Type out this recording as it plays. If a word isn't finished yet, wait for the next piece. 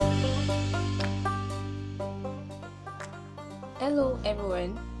Hello,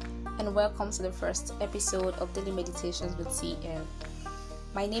 everyone, and welcome to the first episode of Daily Meditations with CL.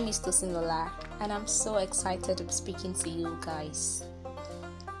 My name is Tosin Lola, and I'm so excited to be speaking to you guys.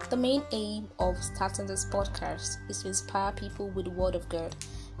 The main aim of starting this podcast is to inspire people with the Word of God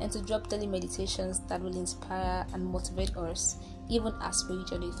and to drop daily meditations that will inspire and motivate us even as we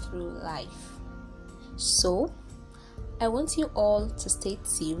journey through life. So, I want you all to stay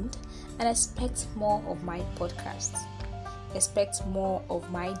tuned and expect more of my podcasts. Expect more of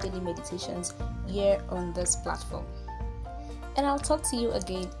my daily meditations here on this platform. And I'll talk to you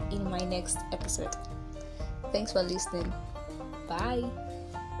again in my next episode. Thanks for listening. Bye.